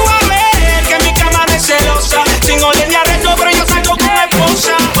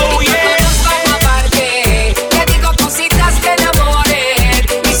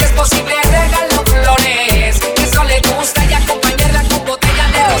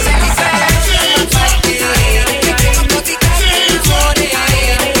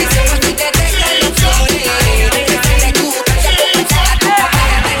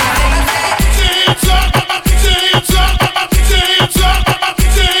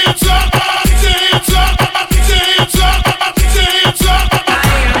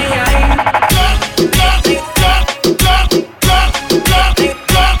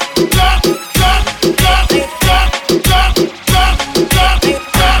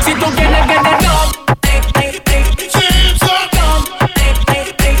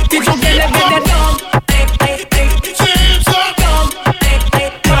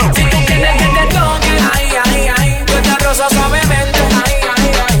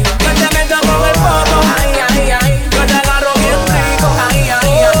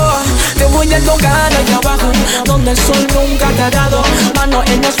agachado, mano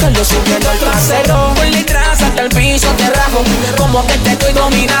en el suelo subiendo el trasero. Por detrás hasta el piso te rajo, como que te estoy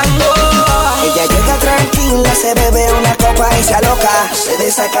dominando. Ella llega tranquila, se bebe una copa y se aloca. Se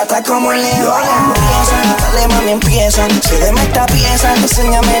desacata como el león. Empiezan, dale mami empiezan. Se deme esta pieza,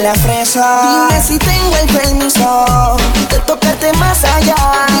 enséñame la fresa. Dime si tengo el permiso de tocarte más allá.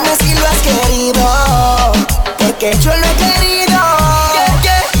 Dime si lo has querido, porque yo lo he querido.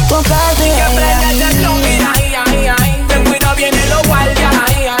 Tocarte y que aprendes a hacerlo, mira, ay. Ten cuidado, viene lo guardia,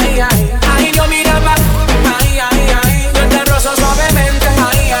 ay. Ay, no mira más, ay. Yo te rozo suavemente,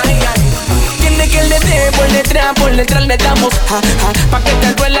 ay. Tiene que le dé por detrás le damos, pa' que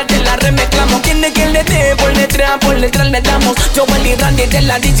te duela te la remezclamos. Tiene que le dé por detrás le damos. Yo, Willy, Randy de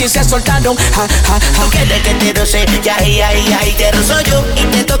la DJ se soltaron, Tú quieres que te roce, ya, ay, te rozo yo. Y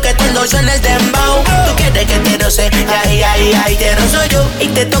te toque cuando suena el dembow. Tú quieres que te roce, ya, ay, te rozo yo. Y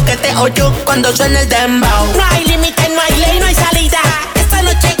te toque te oyo cuando suena el dembow. No hay límite, no hay ley, no hay salida. Esta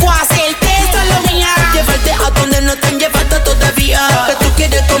noche voy a hacerte solo mía. Llevarte a donde no te han llevado todavía. Que tú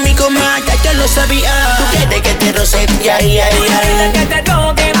quieres conmigo más, ya lo sabía. Tú quieres que te roce, ya, ay. Que te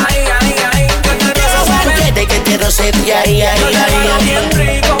toque, ay. Yo te rozo suave. Tú quieres que te roce, ya, ay. Bien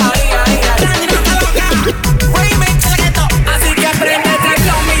rico, ay. Así que aprende a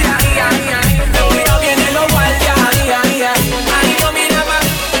hacerlo, mira, ay. Ten cuidado, viene lo guardia, ay. Ay, no mira más,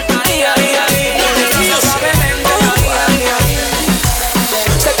 ay. Yo te rozo suavemente, ay.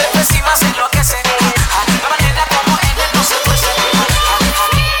 Se te encima sin lo que se ve. La manera como él no se puede ser.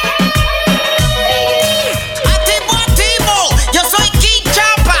 Activo, yo soy King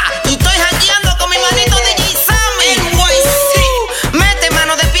Chapa y estoy jangueando con mi manito DJ Sammy. NYC, mete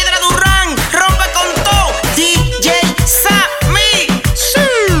mano de piedra Durán, rompe con todo, DJ Sammy.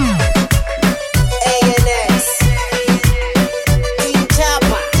 ANS, King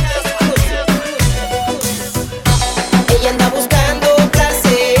Chapa. Ella anda buscando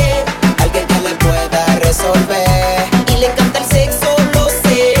placer, alguien que le pueda resolver. Y le encanta el sexo, lo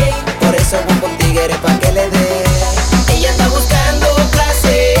sé, por eso voy con tigres pa' que le dé. Ella anda buscando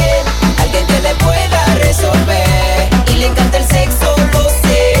placer, alguien que le pueda resolver. Y le encanta el sexo, lo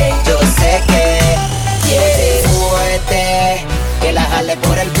sé, yo sé que quiere fuerte, que la jale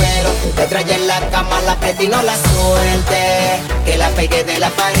por el pelo, te trae en la cama, la apriete y no la suelte, que la pegue de la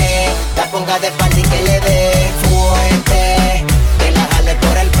pared, la ponga de espalda y que le dé fuerte, que la jale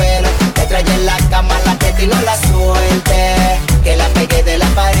por el pelo, te trae en la cama, la apriete y no la suelte, que la pegue de la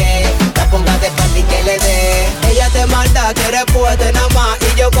pared, la ponga de espalda y que le dé. Ella te manda, quiere fuerte nada más,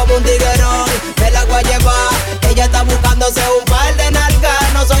 y yo como un tiguerón me la voy a llevar. Ella está buscándose un par de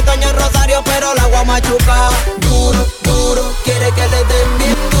nalgas, no soy Toño Rosario pero la voy a machucar. Duro, quiere que le den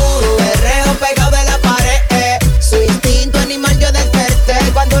bien duro, perreo pegado de la pared, su instinto animal yo desperté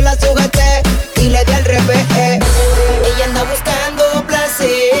cuando la sujeté y le di al revés. Ella anda buscando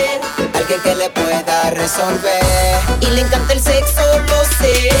placer, alguien que le pueda resolver. Y le encanta el sexo, lo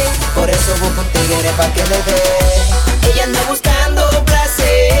sé, por eso busco un tigre pa' que le dé. Ella anda buscando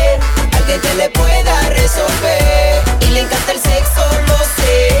placer, alguien que le pueda resolver. Y le encanta el sexo, lo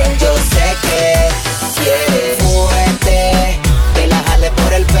sé, yo sé que quiere fuerte, que la jale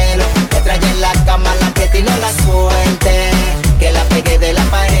por el pelo, que trae en la cama, la apriete y no la suelte, que la pegue de la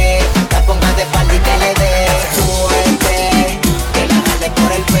pared, la ponga de espalda y que le dé fuerte, que la jale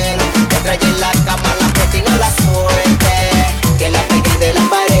por el pelo, que trae en la cama, la apriete y no la suelte, que la pegue de la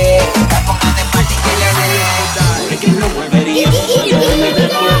pared, la ponga de espalda y que le dé.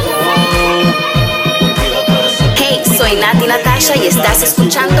 Hey, soy Nati Natasha y estás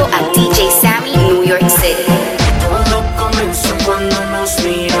escuchando a DJ Sammy New York City. Todo comenzó cuando nos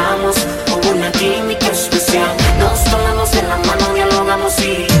miramos, hubo una química especial. Nos tomamos de la mano, dialogamos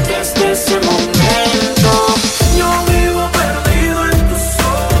y desde ese momento yo vivo perdido en tus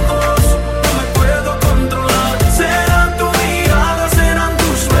ojos. No me puedo controlar. Serán tu mirada, serán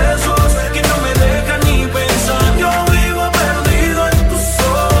tus besos que no me dejan ni pensar. Yo vivo perdido en tus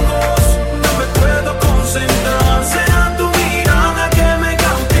ojos, no me puedo concentrar. Será tu mirada que me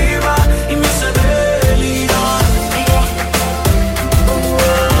cautiva y me hace delirar.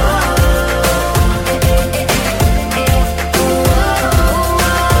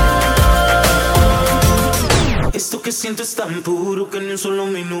 Esto que siento es tan puro que ni un solo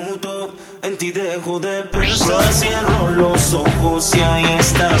minuto en ti dejo de pensar. Cierro los ojos y ahí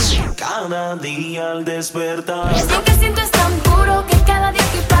estás, cada día al despertar. Esto que siento es tan puro que cada día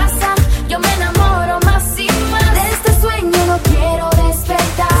que pasa yo me enamoro más y más. De este sueño no quiero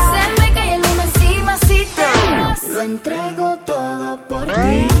despertar. Se me cae el mundo encima si te vas. Lo entrego todo por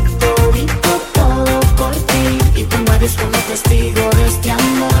ti, todito todo por ti. Y tú mueres como testigo de este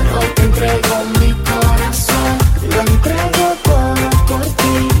amor. Hoy te entrego mi corazón, lo entrego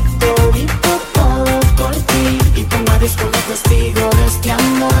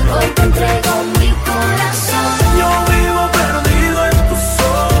te entrego mi corazón. Yo vivo perdido en tus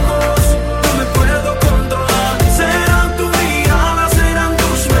ojos, no me puedo controlar. Serán tu mirada, serán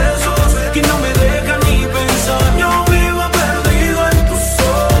tus besos que no me dejan ni pensar. Yo vivo perdido en tus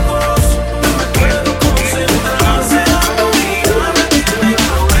ojos, no me puedo concentrar. Será tu mirada que me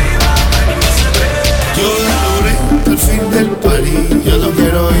prohíba y me severa. Yo logré el fin del party, yo no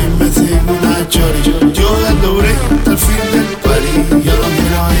quiero irme sin una chori. Yo logré el fin del party, yo no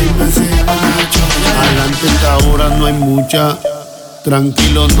quiero irme sin una chori. Adelante esta hora no hay mucha,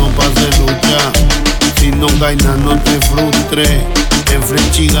 tranquilo no pase lucha. Si no gainas no te frustres, en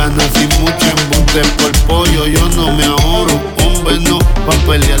Frenchy gana sin mucho embuste. Por pollo yo no me ahorro, hombre no, pa'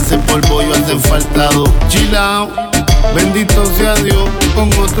 pelearse por bollo hacen falta dos. Chill out, bendito sea Dios, con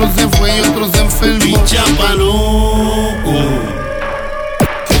otros se fue y otros se enfermó. Mi chapalú,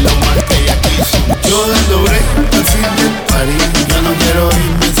 que lo marqué y aquí son. Yo logré el fin del party, yo no quiero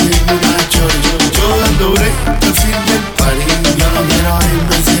irme sin una chori. Yo logré el fin del party, yo no quiero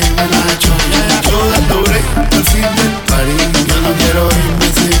irme sin una chori. Yo logré el fin del party, yo no quiero irme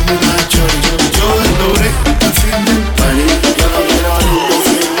sin una chori. Yo logré el fin del party, yo no quiero irme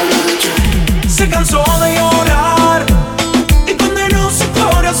sin una chori. Se cansó de llorar y condenó su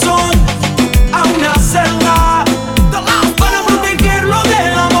corazón a una celda para protegerlo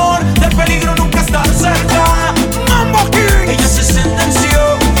del amor, del peligro nunca estar cerca. Mambo King. Ella se sentenció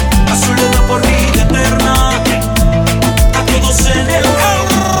a soledad por vida eterna, a todo se negó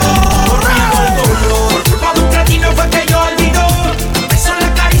por miedo al dolor. Por culpa de un cretino fue que ella olvidó, besó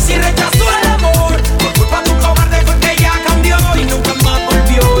la caricia y rechazó el amor. Por culpa de un cobarde fue que ella cambió y nunca más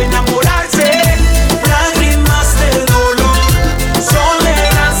volvió a enamorarse. Lágrimas de dolor,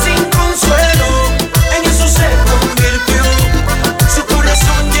 soledad sin consuelo, en eso se convirtió su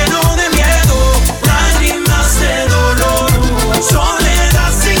corazón lleno de miedo. Lágrimas de dolor,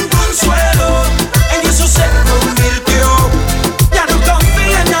 soledad sin consuelo, en eso se convirtió. Ya no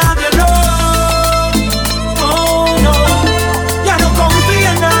confía en nadie, no, oh, no. Ya no confía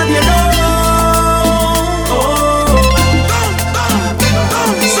en nadie, no,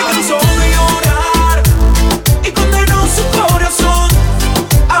 Se cansó de llorar y condenó su corazón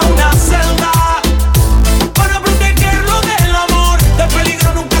a una celda para protegerlo del amor, del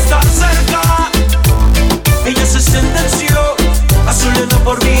peligro nunca estar cerca. Ella se sentenció a soledad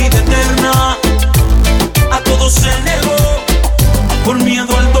por vida eterna, a todo se negó por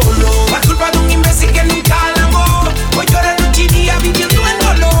miedo al dolor. Por culpa de un imbécil que nunca la amó, hoy llora noche y día viviendo en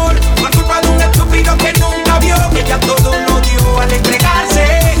dolor. Por culpa de un estúpido que nunca vio que ella todo lo dio al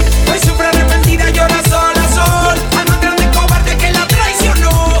entregarse. Hoy sufre arrepentida, llora sola, sol. Al más grande cobarde que la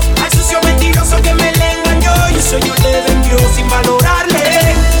traicionó, al sucio mentiroso que me le engañó y un sueño le vendió sin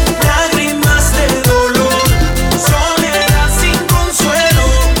valorarle. Lágrimas de dolor, soledad sin consuelo,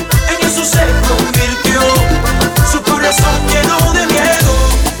 en eso se convirtió su corazón lleno de miedo.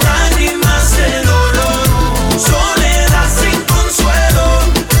 Lágrimas de dolor, soledad sin consuelo,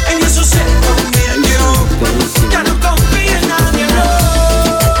 en eso se convirtió. Ya no confía en nadie, no,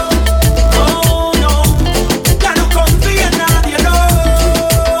 oh, no. Ya no confía en nadie, no.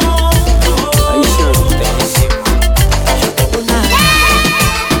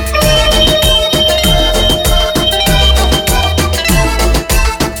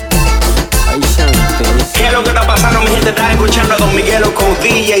 ¿Qué es lo que está pasando, mi gente? Están escuchando a Don Miguelo con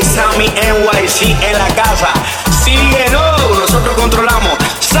DJ Sammy NYC en la casa. Síguenos, nosotros controlamos.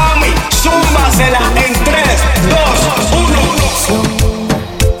 Sammy, zúmbasela en 3, 2, 1.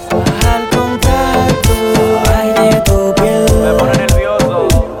 Al contacto, ay, de tu piel. Me pone nervioso.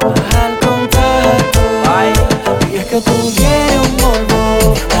 Al contacto, ay, y es que tú tienes un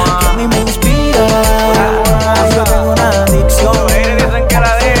morbo que a mí me inspira. Yo tengo una adicción.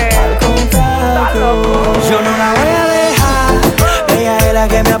 Al contacto, yo no la voy a dejar. Ella es la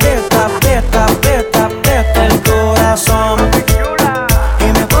que me aprieta, aprieta, aprieta, aprieta el corazón y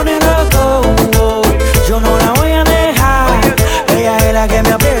me pone loco. Yo no la voy a dejar. Ella es la que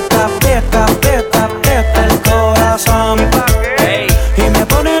me aprieta, aprieta, aprieta, aprieta el corazón y me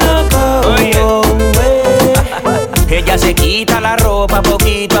pone loco. Ella se quita la ropa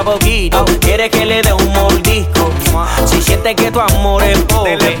poquito a poquito, quiere que le dé un mordisco. Si siente que tu amor es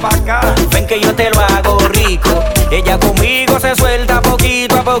pobre, ven que yo te lo hago rico. Ella conmigo se suelta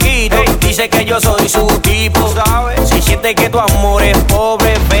poquito a poquito, dice que yo soy su tipo. Si siente que tu amor es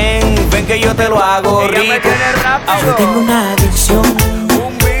pobre, ven que yo te lo hago rico. Yo tengo una adicción,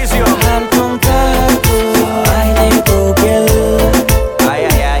 un vicio al contacto, ay, de tu piel. Ay,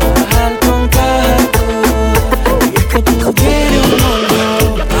 ay, ay. Al contacto, y es que tú tienes un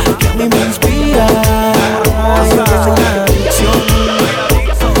olor que a mí me inspira. Yo tengo una adicción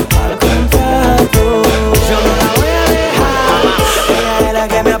al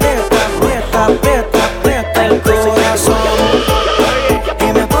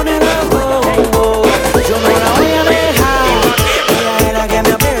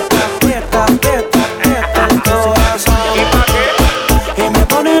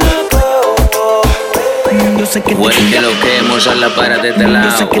Fuerte lo que hemos a la para de este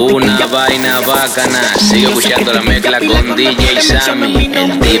lado. Una vaina bacana. Sigo escuchando la mezcla con DJ Sammy.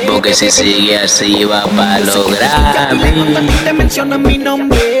 El tipo que si sigue así va pa' lograr. Te menciona mi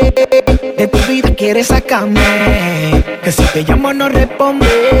nombre. De tu vida quieres sacarme. Que si te llamo no responde.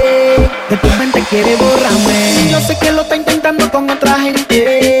 De tu mente quiere borrarme. Yo sé que lo está intentando con otra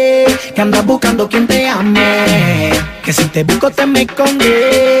gente. Que anda buscando quien te ame. Que si te busco te me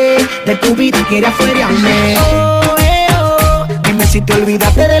esconde. De tu vida quiere afuerearme. Dime si te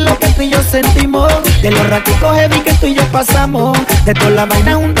olvidaste de lo que tú y yo sentimos. De los raticos heavy que tú y yo pasamos. De toda la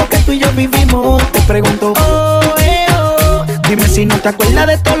vaina juntos que tú y yo vivimos. Te pregunto, dime si no te acuerdas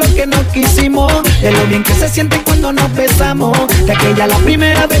de todo lo que nos quisimos. De lo bien que se siente cuando nos besamos. De aquella la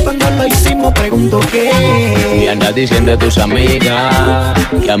primera vez cuando lo hicimos. Pregunto qué. Y andas diciendo a tus amigas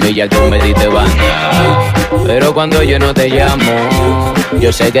que a mí ya tú me diste banda. Pero cuando yo no te llamo,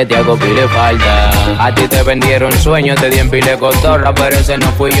 yo sé que te hago pile falta. A ti te vendieron sueños, te di en pile cotorra, pero ese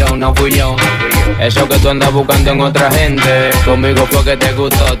no fui yo, no fui yo. Eso que tú andas buscando en otra gente, conmigo fue que te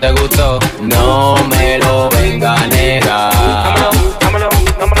gustó, te gustó. No me lo venga a negar. No me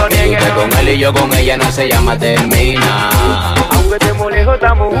lo niegues. Con él y yo con ella no se llama termina. Aunque estemos lejos,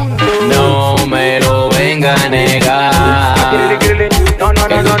 estamos juntos. No me lo venga a negar. No.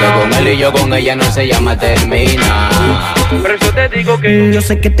 Con él y yo con ella no se llama termina. Por eso te digo que yo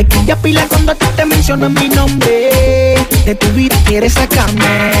sé que te quilla pila cuando a ti te mencionan mi nombre. De tu vida quieres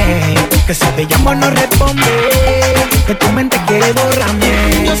sacarme. Que si te llamo no responde. Que tu mente quiere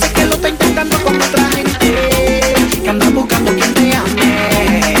borrarme. Yo sé que lo está intentando con otra gente. Que andas buscando quien te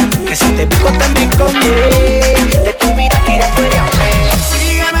ame. Que si te busco te me esconde. De tu vida quiere afuerearme.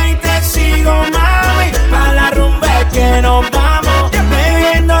 Sígueme y te sigo, mami. Pa' la rumba que nos vamos.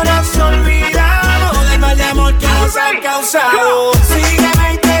 Bebiendo nos olvidamos del mal de amor que nos han causado.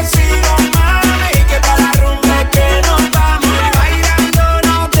 Sígueme y te sigo, mami. Que pa' la rumba que nos vamos. Bailando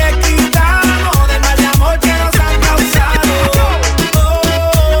no te quitamos del mal de amor que nos han causado.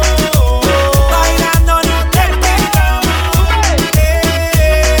 Bailando no te quitamos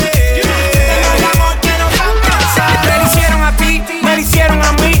del amor que nos han causado. me lo hicieron a ti, me lo hicieron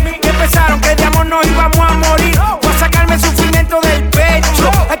a mí. Que pensaron que de amor nos íbamos a morir. Voy a sacarme el sufrimiento del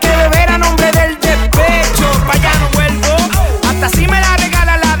pecho. Hay que beber a nombre del despecho. Pa' allá no vuelvo. Hasta si me la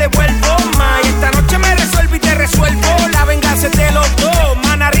regala la devuelvo. Ma, y esta noche me resuelvo y te resuelvo. La venganza es de los dos.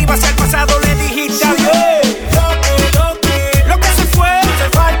 Man arriba hacia el pasado le dijiste adiós. Lo que se fue, se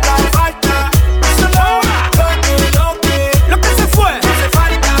falta. Lo que se fue, se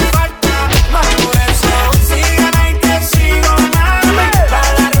falta. Más por eso, sígueme y te sigo, mami. Pa'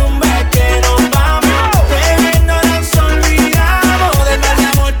 la rumba que nos vamos. Bebiendo nos olvidamos del mal de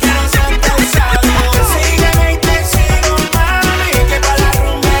amor que nos han causado. Sígueme y te sigo, mami. Que pa' la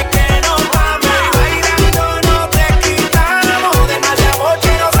rumba que nos vamos. Bailando no te quitamos del mal de amor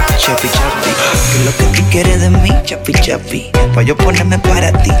que nos han Chapi, causado. chapi, ¿qué es lo que tú quieres de mí? Chapi, chapi, pa' yo ponerme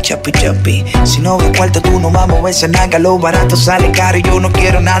para ti, chapi, chapi. Si no ves cuarto tú no vamos a verse nada. Lo barato sale caro y yo no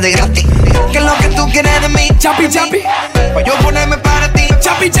quiero nada de gratis. ¿Qué es lo que tú quieres de mí? Chapi, chapi, pa' yo ponerme para ti.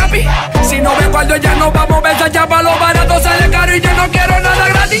 chapi, chapi. Si no ven cuando ya nos vamos a besar, ya pa' lo barato sale caro y yo no quiero nada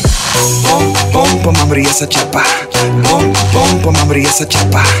gratis. Pom, me abrí esa chapa. Pom, me abrí esa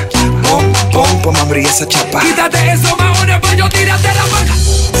chapa. Pom, me abrí esa chapa. Quítate esos maones pa' yo tirarte la vaca.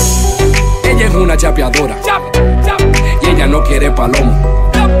 Ella es una chapeadora y ella no quiere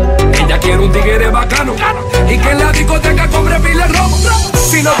palomo. Ella quiere un tigre bacano y que en la discoteca compre pile romo.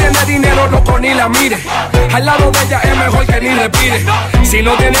 Si no tiene dinero, loco, ni la mire. Al lado de ella es mejor que ni respire. Si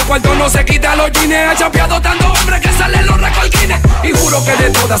no tiene cuarto, no se quita los jeans. Ha chapeado tanto hombre que salen los recolquines. Y juro que de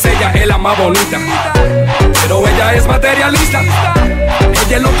todas ella es la más bonita. Pero ella es materialista.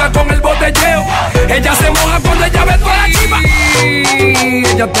 Ella es loca con el botelleo. Ella se moja cuando ella ve toda la chiva.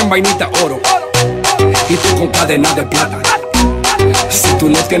 Ella está en vainita oro y tú con cadena de plata. Si tú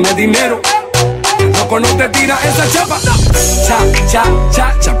no tienes dinero, loco, no te tira esa chapa.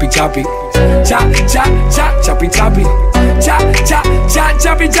 Chapi, chapi. Chapi, chapi.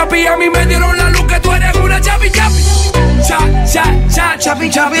 Chapi, chapi. A mí me dieron la luz que tú eres una chapi, chapi. Chapi,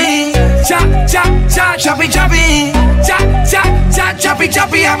 chapi. Chapi, chapi. Chapi,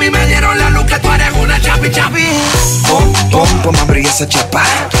 chapi. A mí me dieron la luz que tú eres una chapi, chapi. Pom, me abrí esa chapa.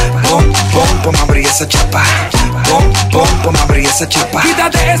 Pom, me abrí esa chapa. Pom, me abrí esa chapa.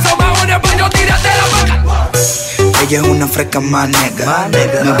 Quítate esos maones pa' yo tirarte la vaca. Ella es una fresca más negra.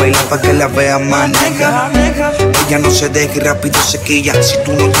 Me baila pa' que la vea más negra. Ella no se deja y rápido se quilla. Si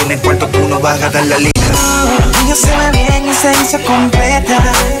tú no tienes cuarto, tú no vas a dar la liga. Ella se ve bien y se hizo completa.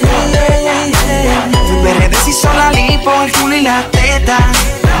 Me deshizo la lipo, el culo y la teta.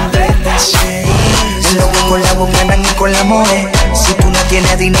 con la boomerang y con la moe. Si tú no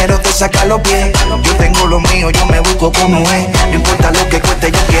tienes dinero, te saca los pies. Yo tengo lo mío, yo me busco como es. No importa lo que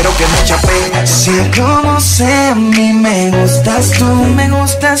cueste, yo quiero que me chape. Si como sea, a mí me gustas tú, me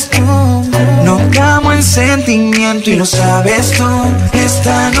gustas tú. No camo el sentimiento y lo sabes tú.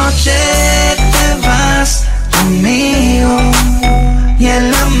 Esta noche te vas conmigo y en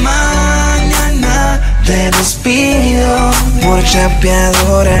la mañana te despido por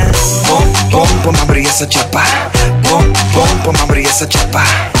chapeadora. Pom, pom, pom, abrí esa chapa. Pom, pom, pom, abrí esa chapa.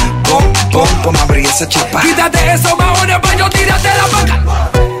 Pom, pom, pom, abrí esa chapa. Quítate eso, maones, pa' yo tírate la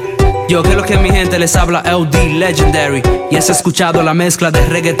vaca. Yo, que lo que mi gente les habla LD Legendary. Y has escuchado la mezcla de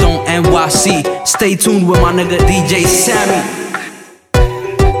Reggaeton NYC. Stay tuned with my nigga DJ Sammy.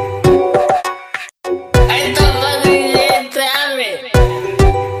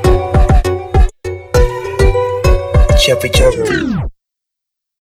 Chapi, chapi.